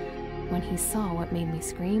nonsense. When he saw what made me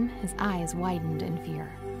scream, his eyes widened in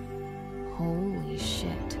fear. Holy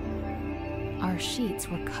shit. Our sheets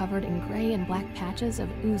were covered in gray and black patches of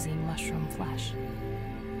oozing mushroom flesh.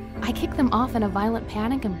 I kicked them off in a violent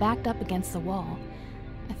panic and backed up against the wall.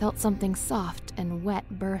 I felt something soft and wet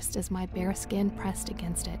burst as my bare skin pressed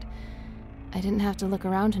against it. I didn't have to look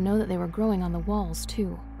around to know that they were growing on the walls,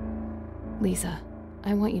 too. "Lisa,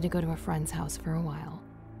 I want you to go to a friend's house for a while."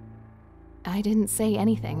 I didn't say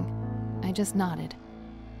anything. I just nodded.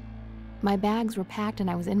 My bags were packed and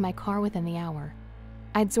I was in my car within the hour.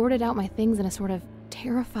 I'd sorted out my things in a sort of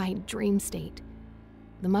terrified dream state.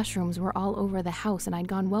 The mushrooms were all over the house and I'd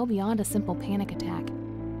gone well beyond a simple panic attack.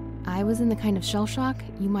 I was in the kind of shell shock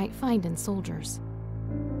you might find in soldiers.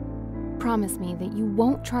 "Promise me that you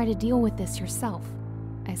won't try to deal with this yourself,"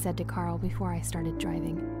 I said to Carl before I started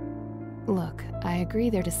driving. "Look, I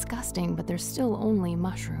agree they're disgusting, but they're still only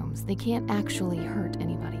mushrooms. They can't actually hurt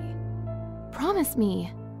anybody. Promise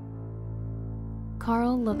me."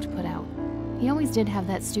 Carl looked put out. He always did have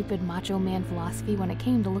that stupid macho man philosophy when it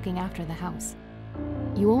came to looking after the house.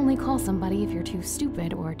 You only call somebody if you're too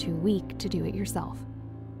stupid or too weak to do it yourself.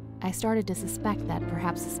 I started to suspect that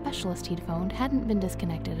perhaps the specialist he'd phoned hadn't been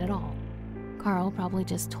disconnected at all. Carl probably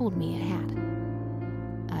just told me it had.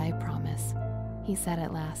 "I promise," he said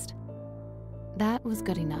at last. That was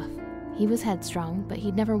good enough. He was headstrong, but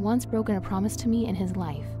he'd never once broken a promise to me in his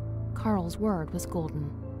life. Carl's word was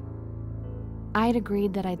golden. I'd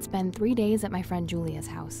agreed that I'd spend 3 days at my friend Julia's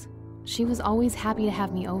house. She was always happy to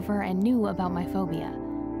have me over and knew about my phobia.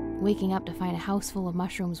 Waking up to find a house full of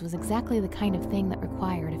mushrooms was exactly the kind of thing that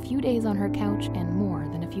required a few days on her couch and more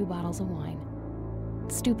than a few bottles of wine.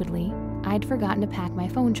 Stupidly, I'd forgotten to pack my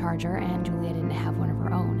phone charger and Julia didn't have one of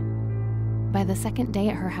her own. By the second day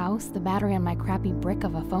at her house, the battery on my crappy brick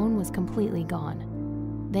of a phone was completely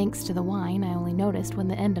gone. Thanks to the wine, I only noticed when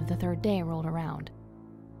the end of the third day rolled around.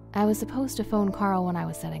 I was supposed to phone Carl when I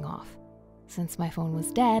was setting off. Since my phone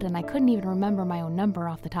was dead and I couldn't even remember my own number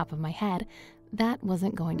off the top of my head, that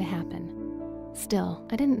wasn't going to happen. Still,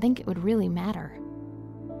 I didn't think it would really matter.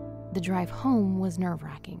 The drive home was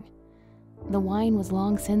nerve-wracking. The wine was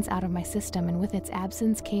long since out of my system, and with its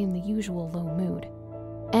absence came the usual low mood.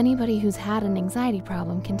 Anybody who's had an anxiety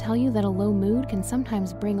problem can tell you that a low mood can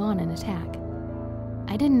sometimes bring on an attack.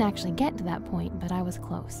 I didn't actually get to that point, but I was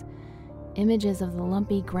close. Images of the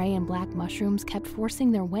lumpy gray and black mushrooms kept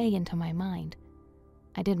forcing their way into my mind.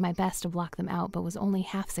 I did my best to block them out, but was only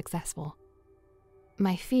half successful.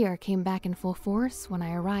 My fear came back in full force when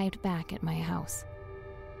I arrived back at my house.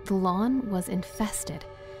 The lawn was infested.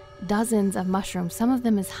 Dozens of mushrooms, some of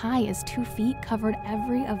them as high as 2 feet, covered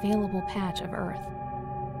every available patch of earth.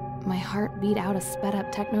 My heart beat out a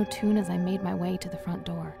sped-up techno tune as I made my way to the front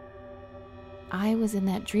door. I was in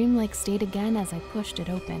that dreamlike state again as I pushed it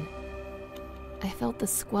open. I felt the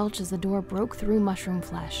squelch as the door broke through mushroom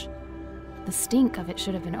flesh. The stink of it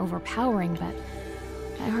should have been overpowering, but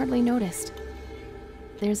I hardly noticed.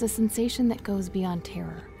 There's a sensation that goes beyond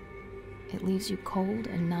terror. It leaves you cold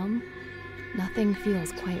and numb. Nothing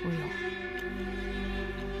feels quite real.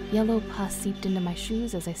 Yellow pus seeped into my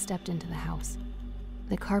shoes as I stepped into the house.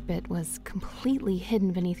 The carpet was completely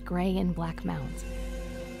hidden beneath gray and black mounds.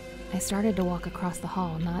 I started to walk across the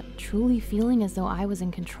hall, not truly feeling as though I was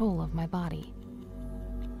in control of my body.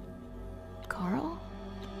 "Carl?"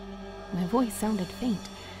 My voice sounded faint.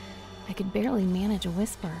 I could barely manage a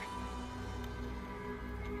whisper.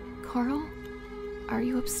 "Carl, are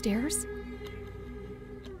you upstairs?"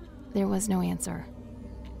 There was no answer.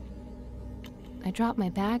 I dropped my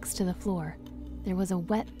bags to the floor. There was a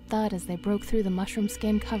wet thud as they broke through the mushroom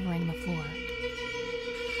skin covering the floor.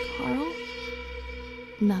 "Carl?"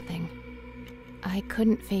 Nothing. I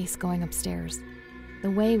couldn't face going upstairs.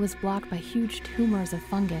 The way was blocked by huge tumors of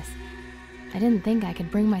fungus. I didn't think I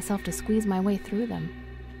could bring myself to squeeze my way through them.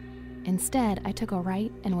 Instead, I took a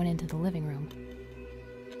right and went into the living room.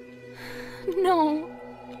 "No,"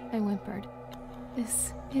 I whimpered.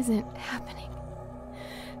 "This isn't happening.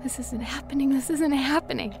 This isn't happening. This isn't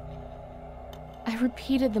happening." I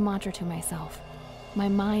repeated the mantra to myself. My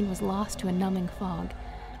mind was lost to a numbing fog.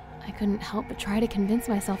 I couldn't help but try to convince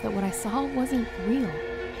myself that what I saw wasn't real.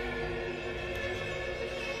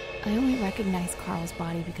 I only recognized Carl's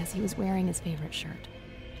body because he was wearing his favorite shirt.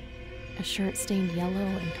 A shirt stained yellow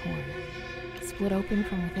and torn, split open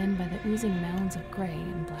from within by the oozing mounds of gray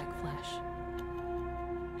and black flesh.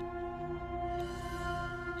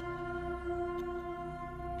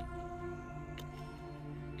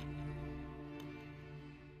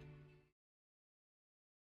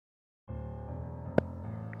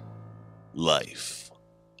 Life,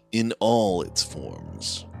 in all its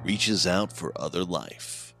forms, reaches out for other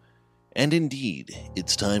life. And indeed,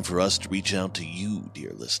 it's time for us to reach out to you,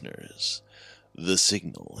 dear listeners. The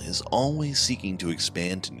signal is always seeking to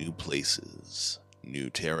expand to new places, new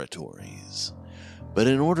territories. But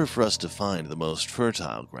in order for us to find the most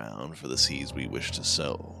fertile ground for the seeds we wish to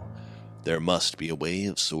sow, there must be a way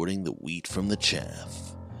of sorting the wheat from the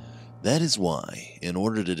chaff. That is why, in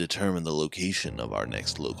order to determine the location of our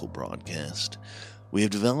next local broadcast, we have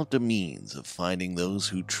developed a means of finding those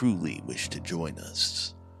who truly wish to join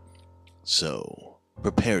us. So,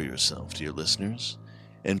 prepare yourself, dear listeners,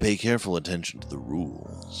 and pay careful attention to the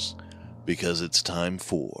rules, because it's time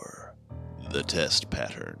for the test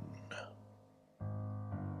pattern.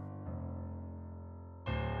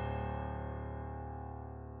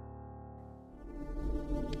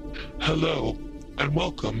 Hello, and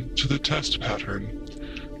welcome to the test pattern.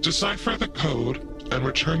 Decipher the code and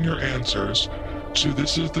return your answers to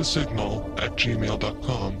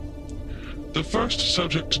thisisthesignal@gmail.com. The first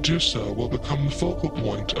subject to do so will become the focal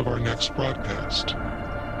point of our next broadcast.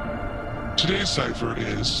 Today's cipher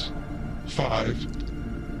is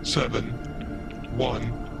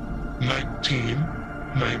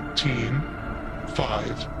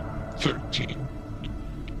 57119195513.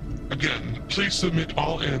 Again, please submit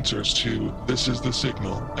all answers to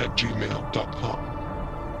thisisthesignal@gmail.com.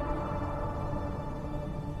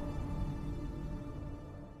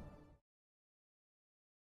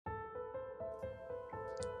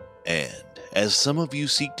 And as some of you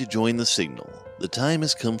seek to join the signal, the time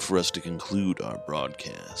has come for us to conclude our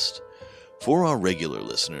broadcast. For our regular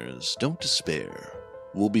listeners, don't despair.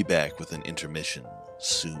 We'll be back with an intermission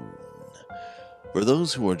soon. For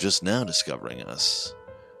those who are just now discovering us,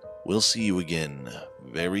 we'll see you again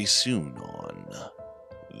very soon on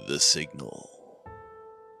The Signal.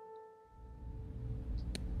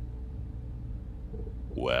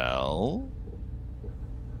 Well?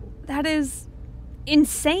 That is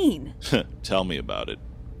insane. Tell me about it.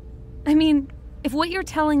 I mean, if what you're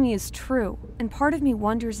telling me is true, and part of me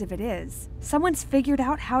wonders if it is, someone's figured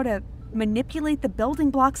out how to manipulate the building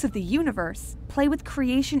blocks of the universe, play with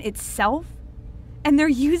creation itself, and they're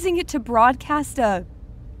using it to broadcast a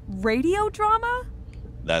radio drama?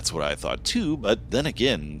 That's what I thought too, but then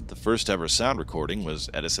again, the first ever sound recording was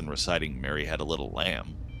Edison reciting Mary Had a Little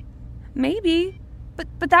Lamb. Maybe,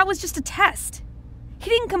 but that was just a test. He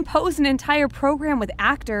didn't compose an entire program with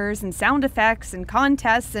actors and sound effects and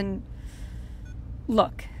contests and...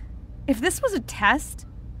 Look, if this was a test,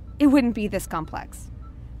 it wouldn't be this complex.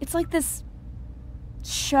 It's like this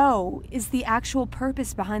show is the actual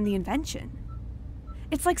purpose behind the invention.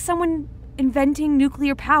 It's like someone inventing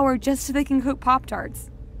nuclear power just so they can cook Pop-Tarts.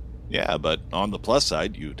 Yeah, but on the plus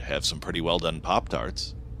side, you'd have some pretty well done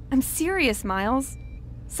Pop-Tarts. I'm serious, Miles.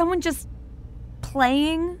 Someone just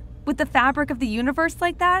playing with the fabric of the universe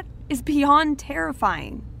like that is beyond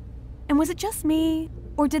terrifying. And was it just me,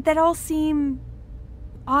 or did that all seem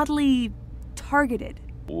oddly targeted?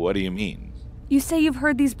 What do you mean? You say you've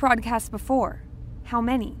heard these broadcasts before. How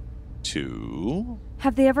many? 2?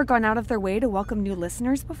 Have they ever gone out of their way to welcome new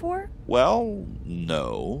listeners before? Well,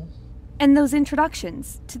 no. And those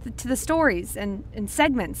introductions to the stories and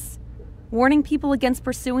segments, warning people against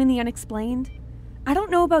pursuing the unexplained? I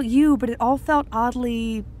don't know about you, but it all felt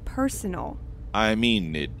oddly personal. I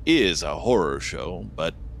mean, it is a horror show,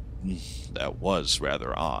 but that was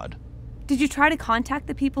rather odd. Did you try to contact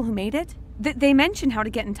the people who made it? They mentioned how to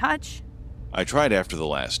get in touch. I tried after the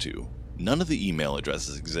last 2. None of the email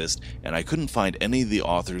addresses exist, and I couldn't find any of the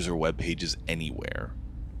authors or web pages anywhere.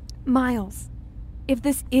 Miles, if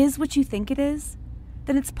this is what you think it is,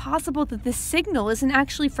 then it's possible that this signal isn't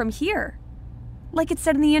actually from here. Like it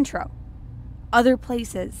said in the intro. Other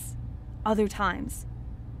places, other times.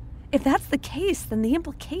 If that's the case, then the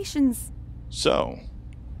implications... So,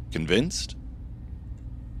 convinced?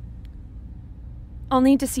 I'll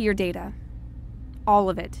need to see your data. All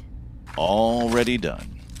of it. Already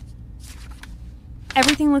done.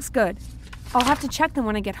 Everything looks good. I'll have to check them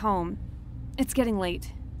when I get home. It's getting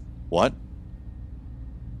late. What?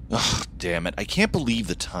 Ugh, damn it. I can't believe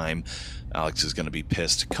the time. Alex is gonna be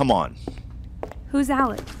pissed. Come on. Who's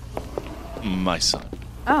Alec? My son.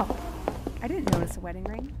 Oh, I didn't notice a wedding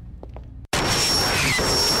ring.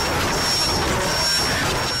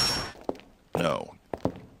 No,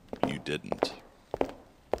 you didn't.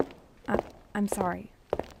 I'm sorry.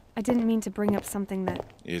 I didn't mean to bring up something that...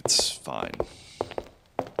 It's fine.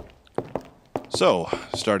 So,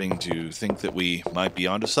 starting to think that we might be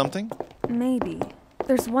onto something? Maybe.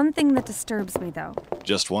 There's one thing that disturbs me, though.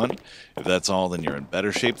 Just one? If that's all, then you're in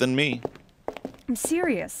better shape than me. I'm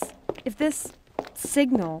serious. If this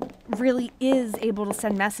signal really is able to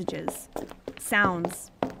send messages,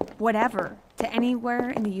 sounds, whatever, to anywhere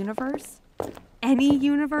in the universe, any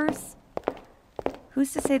universe,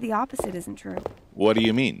 Who's to say the opposite isn't true? What do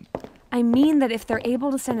you mean? I mean that if they're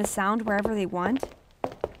able to send a sound wherever they want,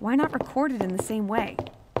 why not record it in the same way?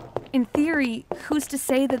 In theory, who's to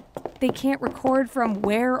say that they can't record from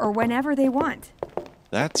where or whenever they want?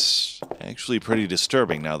 That's actually pretty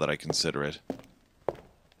disturbing now that I consider it.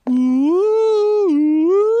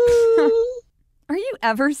 Are you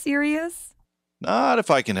ever serious? Not if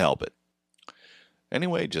I can help it.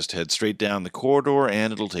 Anyway, just head straight down the corridor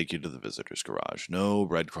and it'll take you to the visitor's garage. No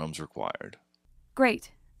breadcrumbs required.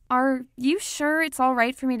 Great. Are you sure it's all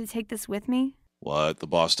right for me to take this with me? What the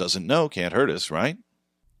boss doesn't know can't hurt us, right?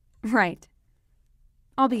 Right.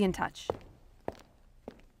 I'll be in touch.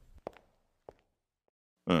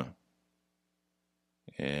 Huh.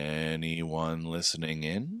 Anyone listening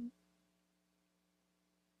in?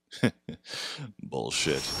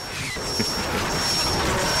 Bullshit.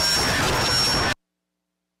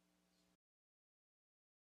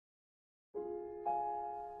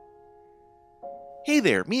 Hey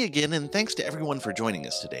there, me again, and thanks to everyone for joining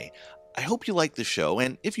us today. I hope you liked the show,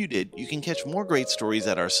 and if you did, you can catch more great stories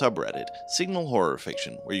at our subreddit, Signal Horror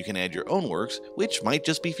Fiction, where you can add your own works, which might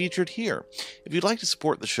just be featured here. If you'd like to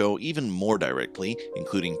support the show even more directly,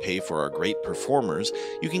 including pay for our great performers,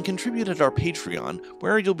 you can contribute at our Patreon,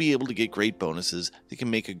 where you'll be able to get great bonuses that can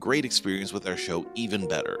make a great experience with our show even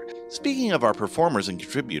better. Speaking of our performers and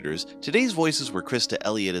contributors, today's voices were Christa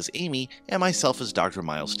Elliott as Amy, and myself as Dr.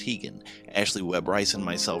 Miles Teagan, Ashley Webb Rice and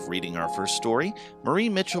myself reading our first story, Marie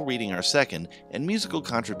Mitchell reading our second, and musical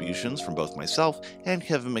contributions from both myself and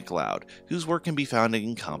Kevin McLeod, whose work can be found at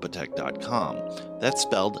incompetech.com. That's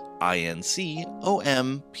spelled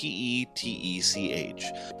INCOMPETECH.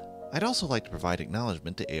 I'd also like to provide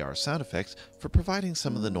acknowledgement to AR Sound Effects for providing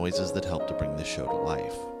some of the noises that help to bring this show to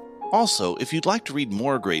life. Also, if you'd like to read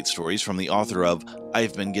more great stories from the author of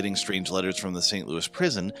I've Been Getting Strange Letters from the St. Louis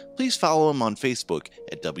Prison, please follow him on Facebook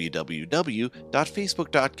at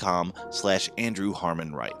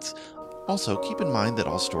www.facebook.com/AndrewHarmonWrites. Also, keep in mind that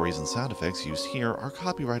all stories and sound effects used here are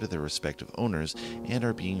copyrighted their respective owners and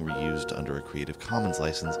are being reused under a Creative Commons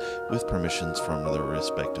license with permissions from their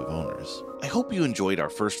respective owners. I hope you enjoyed our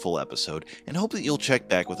first full episode and hope that you'll check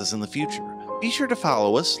back with us in the future. Be sure to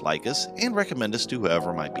follow us, like us, and recommend us to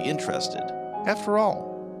whoever might be interested. After all,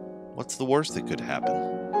 what's the worst that could happen?